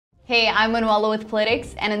Hey, I'm Manuela with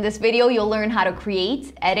Plytix, and in this video, you'll learn how to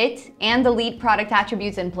create, edit, and delete product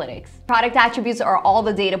attributes in Plytix. Product attributes are all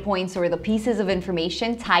the data points or the pieces of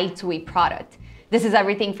information tied to a product. This is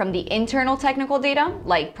everything from the internal technical data,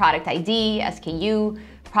 like product ID, SKU,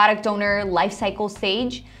 product owner, lifecycle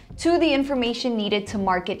stage, to the information needed to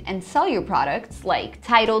market and sell your products, like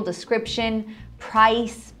title, description,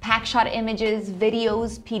 price, packshot images,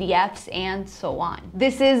 videos, PDFs, and so on.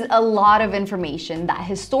 This is a lot of information that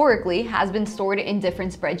historically has been stored in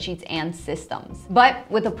different spreadsheets and systems. But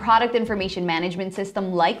with a product information management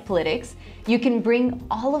system like Plytix, you can bring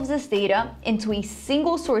all of this data into a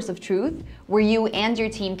single source of truth where you and your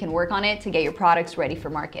team can work on it to get your products ready for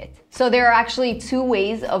market. So there are actually two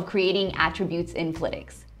ways of creating attributes in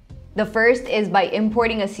Plytix. The first is by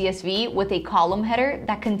importing a CSV with a column header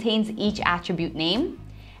that contains each attribute name.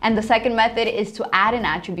 And the second method is to add an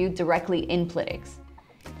attribute directly in Plytix.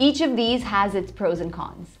 Each of these has its pros and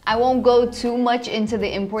cons. I won't go too much into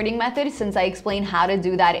the importing method since I explained how to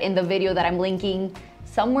do that in the video that I'm linking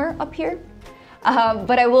somewhere up here.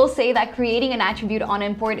 But I will say that creating an attribute on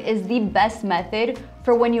import is the best method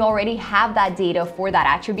for when you already have that data for that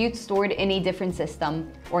attribute stored in a different system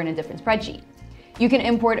or in a different spreadsheet. You can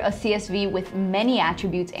import a CSV with many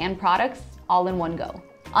attributes and products all in one go.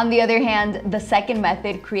 On the other hand, the second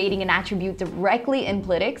method, creating an attribute directly in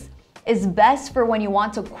Plytix, is best for when you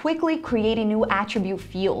want to quickly create a new attribute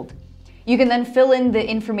field. You can then fill in the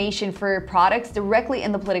information for products directly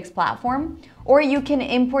in the Plytix platform, or you can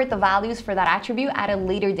import the values for that attribute at a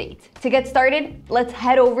later date. To get started, let's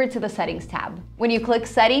head over to the Settings tab. When you click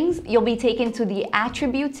Settings, you'll be taken to the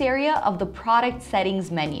Attributes area of the Product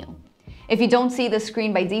Settings menu. If you don't see the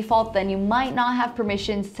screen by default, then you might not have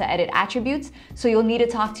permissions to edit attributes, so you'll need to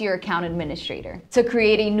talk to your account administrator. To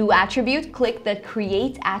create a new attribute, click the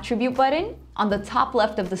Create Attribute button on the top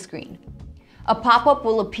left of the screen. A pop-up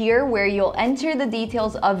will appear where you'll enter the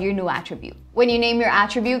details of your new attribute. When you name your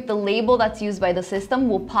attribute, the label that's used by the system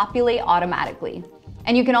will populate automatically.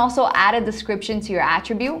 And you can also add a description to your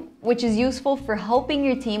attribute, which is useful for helping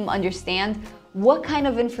your team understand what kind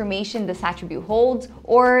of information this attribute holds,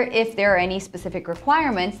 or if there are any specific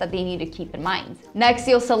requirements that they need to keep in mind. Next,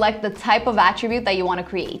 you'll select the type of attribute that you want to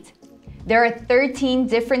create. There are 13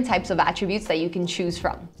 different types of attributes that you can choose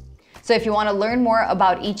from. So if you want to learn more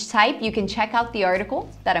about each type, you can check out the article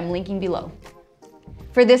that I'm linking below.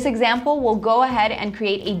 For this example, we'll go ahead and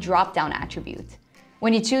create a drop-down attribute.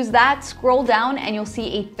 When you choose that, scroll down and you'll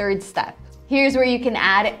see a third step. Here's where you can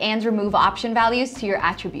add and remove option values to your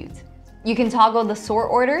attribute. You can toggle the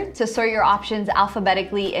sort order to sort your options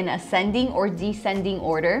alphabetically in ascending or descending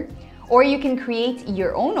order, or you can create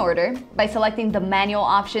your own order by selecting the manual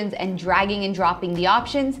options and dragging and dropping the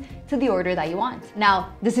options to the order that you want.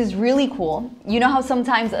 Now, this is really cool. You know how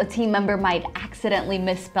sometimes a team member might accidentally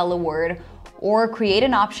misspell a word or create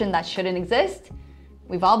an option that shouldn't exist?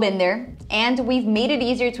 We've all been there, and we've made it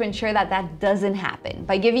easier to ensure that that doesn't happen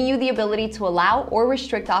by giving you the ability to allow or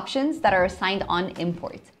restrict options that are assigned on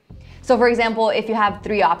import. So for example, if you have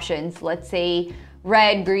three options, let's say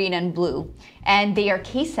red, green, and blue, and they are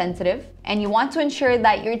case sensitive, and you want to ensure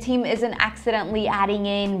that your team isn't accidentally adding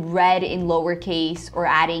in red in lowercase or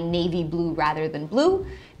adding navy blue rather than blue,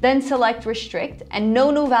 then select restrict and no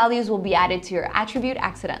new values will be added to your attribute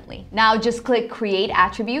accidentally. Now just click Create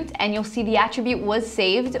Attribute and you'll see the attribute was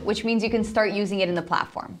saved, which means you can start using it in the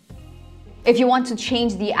platform. If you want to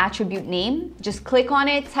change the attribute name, just click on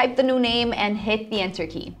it, type the new name, and hit the Enter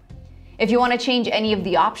key. If you want to change any of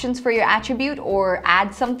the options for your attribute or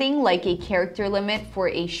add something like a character limit for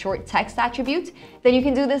a short text attribute, then you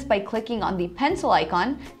can do this by clicking on the pencil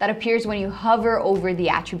icon that appears when you hover over the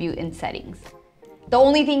attribute in settings. The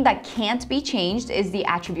only thing that can't be changed is the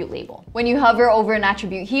attribute label. When you hover over an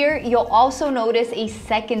attribute here, you'll also notice a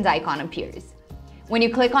second icon appears. When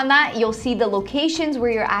you click on that, you'll see the locations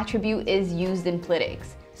where your attribute is used in Plytix.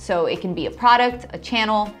 So it can be a product, a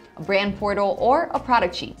channel, a brand portal, or a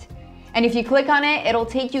product sheet. And if you click on it, it'll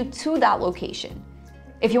take you to that location.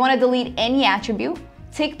 If you want to delete any attribute,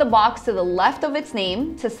 tick the box to the left of its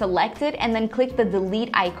name to select it and then click the delete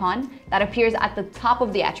icon that appears at the top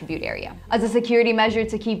of the attribute area. As a security measure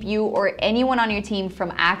to keep you or anyone on your team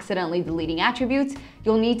from accidentally deleting attributes,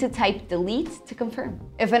 you'll need to type delete to confirm.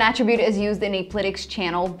 If an attribute is used in a Plytix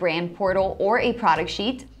channel, brand portal, or a product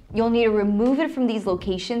sheet, you'll need to remove it from these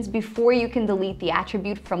locations before you can delete the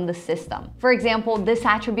attribute from the system. For example, this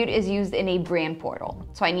attribute is used in a brand portal.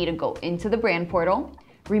 So I need to go into the brand portal,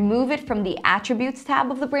 remove it from the Attributes tab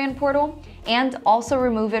of the brand portal, and also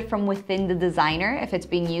remove it from within the designer if it's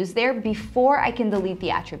being used there before I can delete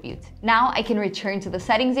the attribute. Now I can return to the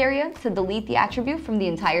settings area to delete the attribute from the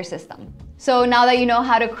entire system. So now that you know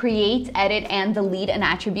how to create, edit, and delete an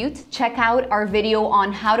attribute, check out our video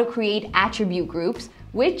on how to create attribute groups,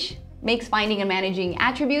 which makes finding and managing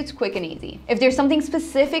attributes quick and easy. If there's something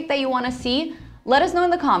specific that you want to see, let us know in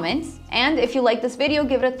the comments. And if you like this video,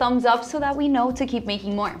 give it a thumbs up so that we know to keep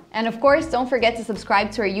making more. And of course, don't forget to subscribe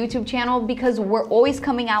to our YouTube channel because we're always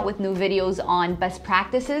coming out with new videos on best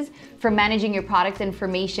practices for managing your product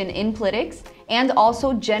information in Plytix and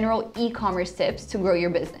also general e-commerce tips to grow your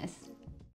business.